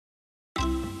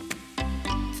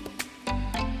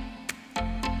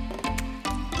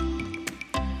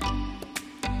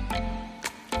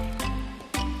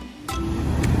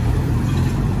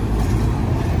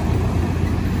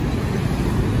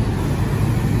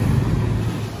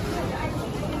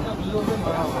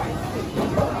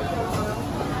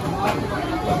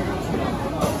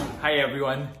Hi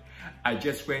everyone, I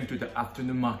just went to the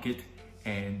afternoon market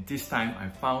and this time I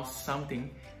found something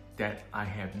that I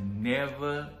have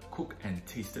never cooked and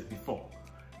tasted before.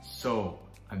 So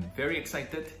I'm very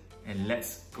excited and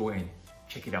let's go and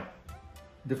check it out.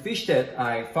 The fish that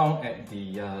I found at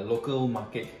the local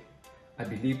market, I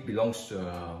believe belongs to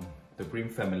the Bream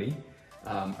family.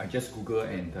 I just Googled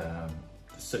and the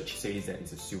search says that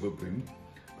it's a silver bream.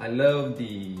 I love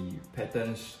the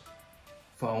patterns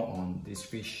found on this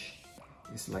fish.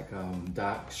 It's like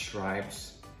dark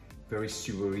stripes, very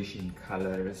silverish in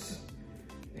colors,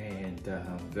 and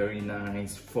very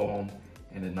nice form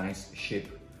and a nice shape.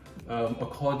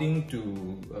 According to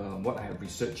what I have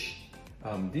researched,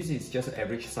 this is just an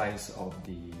average size of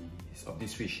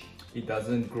this fish. It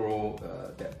doesn't grow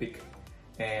that big.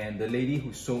 And the lady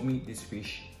who sold me this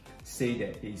fish said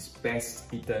that it's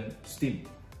best eaten steamed.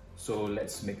 So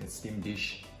let's make a steamed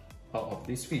dish out of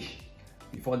this fish.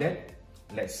 Before that,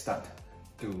 let's start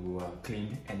to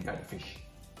clean and gut the fish.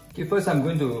 Okay, first I'm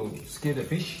going to scale the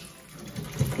fish.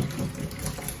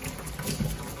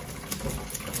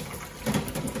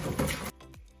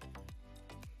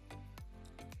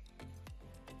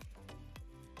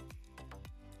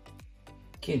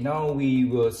 Okay, now we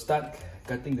will start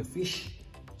cutting the fish.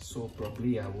 So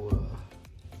probably I will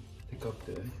take off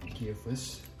the gear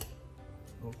first.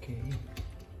 Okay.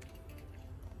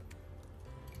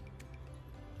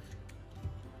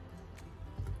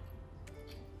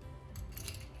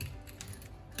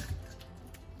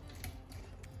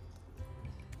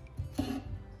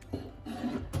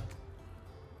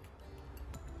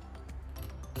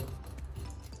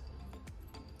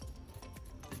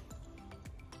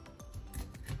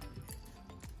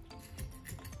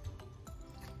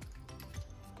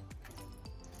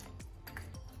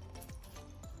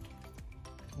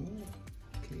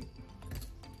 Okay.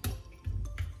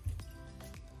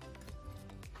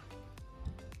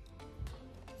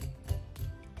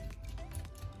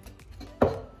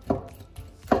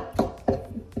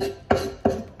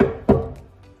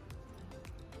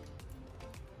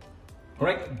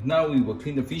 Alright, now we will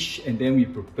clean the fish and then we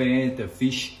prepare the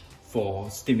fish for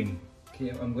steaming. Okay,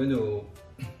 I'm going to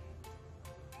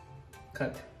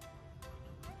cut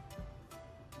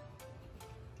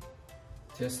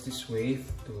just this way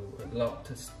to allow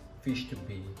the fish to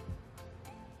be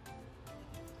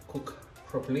cooked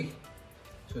properly.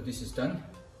 So this is done.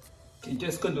 Okay,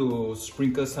 just going to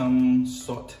sprinkle some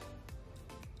salt.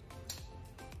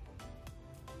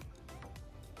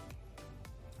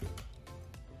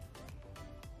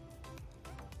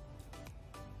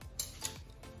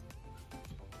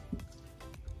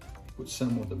 Put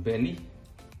some of the belly.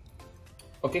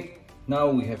 Okay, now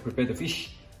we have prepared the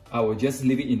fish. I will just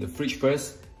leave it in the fridge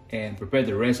first and prepare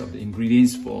the rest of the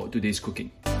ingredients for today's cooking.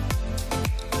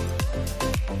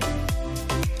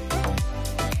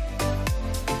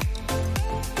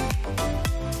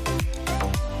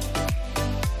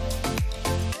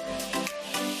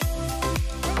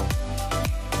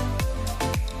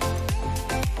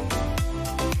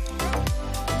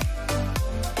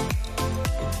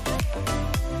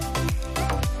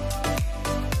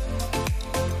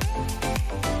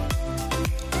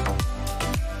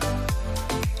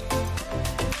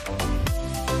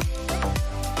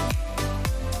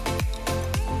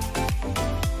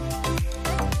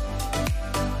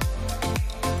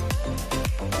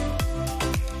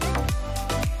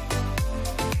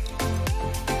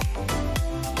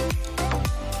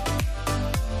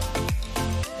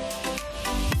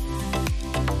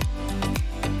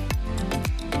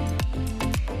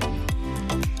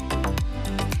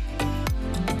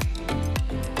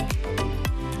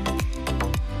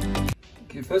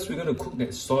 First, we're going to cook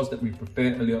that sauce that we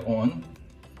prepared earlier on,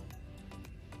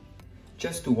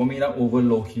 just to warm it up over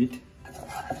low heat.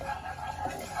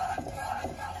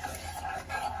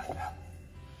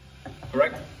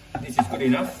 Alright, this is good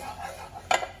enough.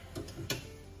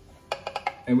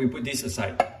 And we put this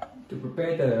aside. To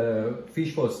prepare the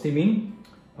fish for steaming,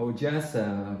 I will just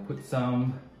put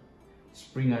some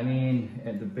spring onion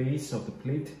at the base of the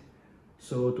plate,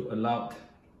 so to allow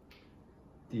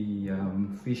the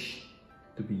fish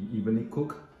to be evenly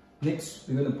cooked. Next,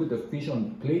 we're going to put the fish on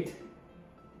the plate.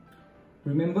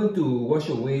 Remember to wash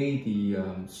away the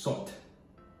salt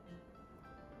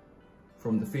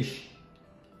from the fish.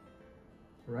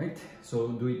 Right? So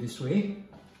do it this way.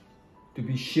 To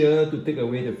be sure to take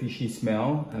away the fishy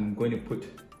smell, I'm going to put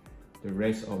the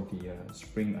rest of the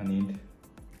spring onion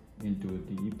into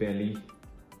the belly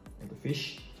of the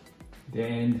fish.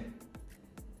 Then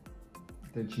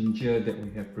the ginger that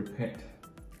we have prepared.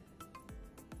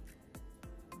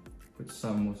 Put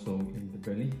some also in the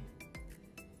belly.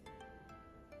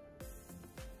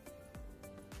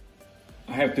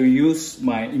 I have to use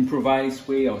my improvised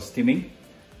way of steaming,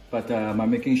 but I'm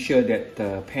making sure that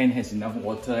the pan has enough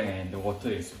water and the water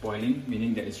is boiling,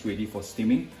 meaning that it's ready for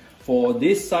steaming. For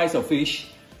this size of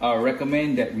fish, I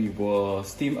recommend that we will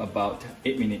steam about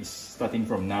 8 minutes starting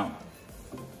from now.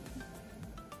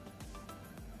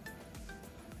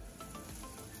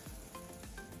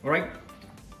 Alright,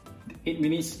 8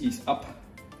 minutes is up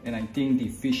and I think the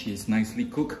fish is nicely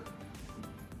cooked.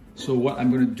 So what I'm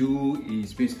going to do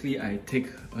is basically I take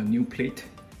a new plate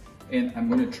and I'm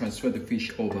going to transfer the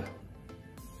fish over.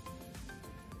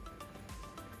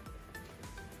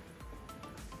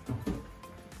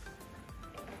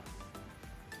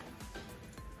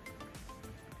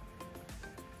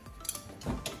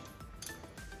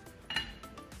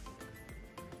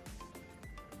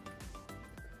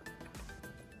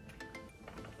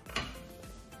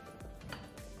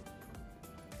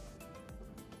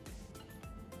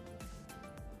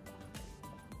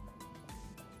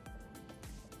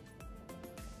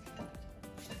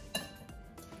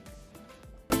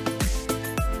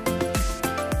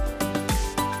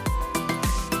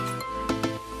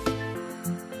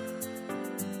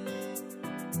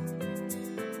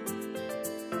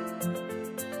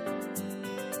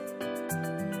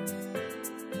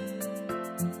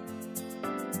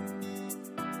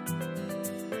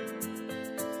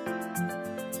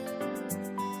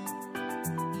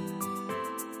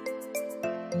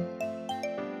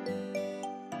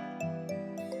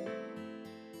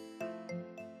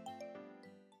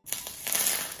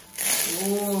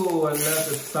 Oh, I love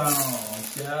the sound.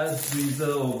 Just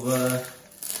drizzle over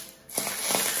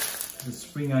the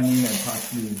spring onion and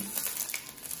parsley.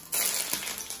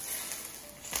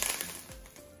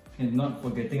 And not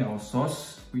forgetting our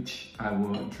sauce, which I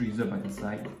will drizzle by the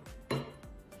side.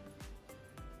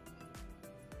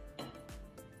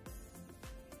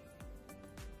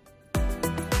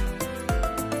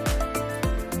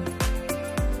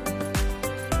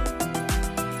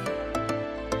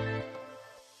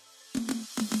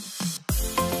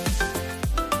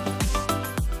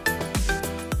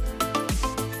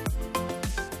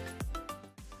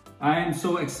 I am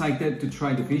so excited to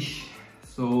try the fish.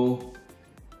 So,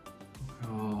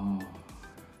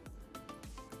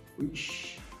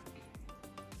 fish.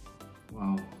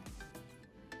 Wow.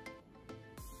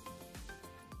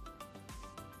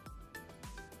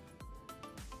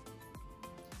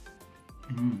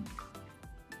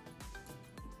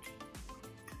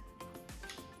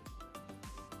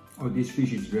 Oh, this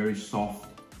fish is very soft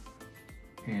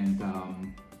and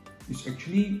it's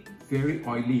actually very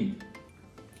oily.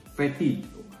 Fatty,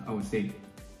 I would say.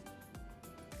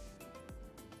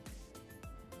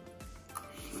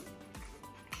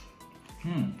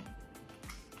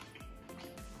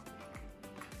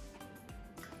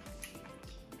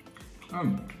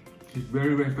 It's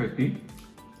very, very fatty.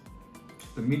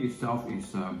 The meat itself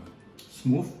is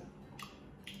smooth.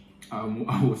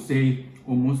 I would say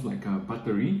almost like a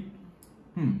buttery.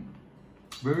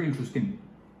 Very interesting.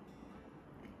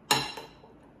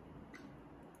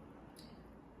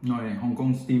 Now in Hong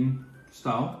Kong steam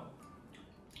style,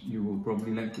 you will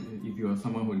probably like to, if you are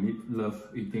someone who love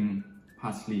eating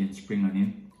parsley and spring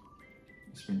onion.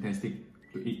 It's fantastic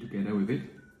to eat together with it.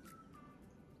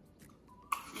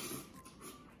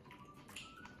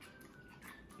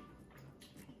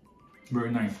 Very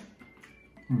nice.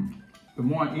 The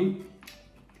more I eat,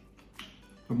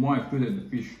 the more I feel that the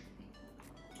fish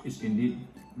is indeed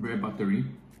very buttery,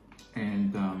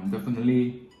 and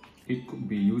definitely it could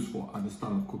be used for other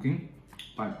style of cooking.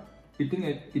 But eating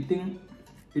it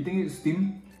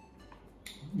steamed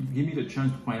give me the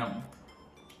chance to find out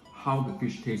how the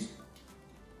fish tastes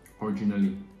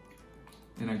originally,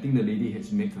 and I think the lady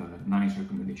has made a nice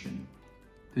recommendation.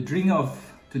 The drink of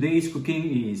today's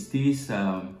cooking is this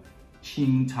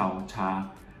Qing Chao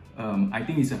Cha. I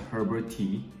think it's a herbal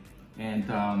tea, and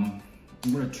I'm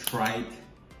gonna try it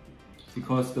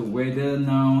because the weather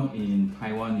now in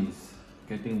Taiwan is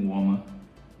getting warmer.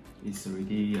 It's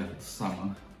already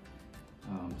summer,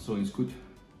 so it's good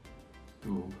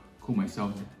to cool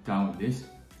myself down with this.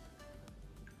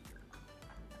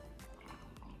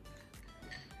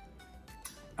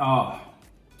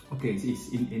 Okay, it's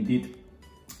indeed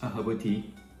a herbal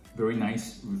tea. Very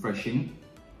nice, refreshing,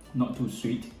 not too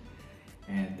sweet,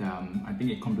 and I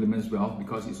think it complements well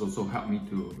because it's also helped me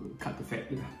to cut the fat,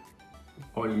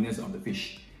 oiliness of the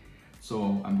fish.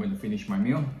 So I'm going to finish my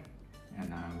meal,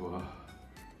 and I will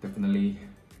definitely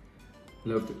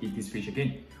love to eat this fish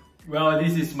again. Well,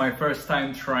 this is my first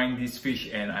time trying this fish,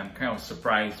 and I'm kind of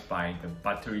surprised by the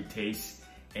buttery taste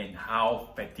and how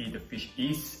fatty the fish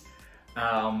is.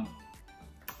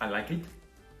 I like it,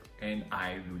 and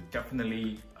I will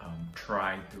definitely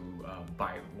try to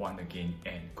buy one again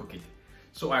and cook it.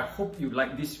 So I hope you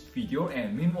like this video,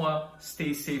 and meanwhile,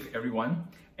 stay safe everyone,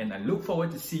 and I look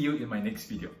forward to see you in my next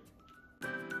video.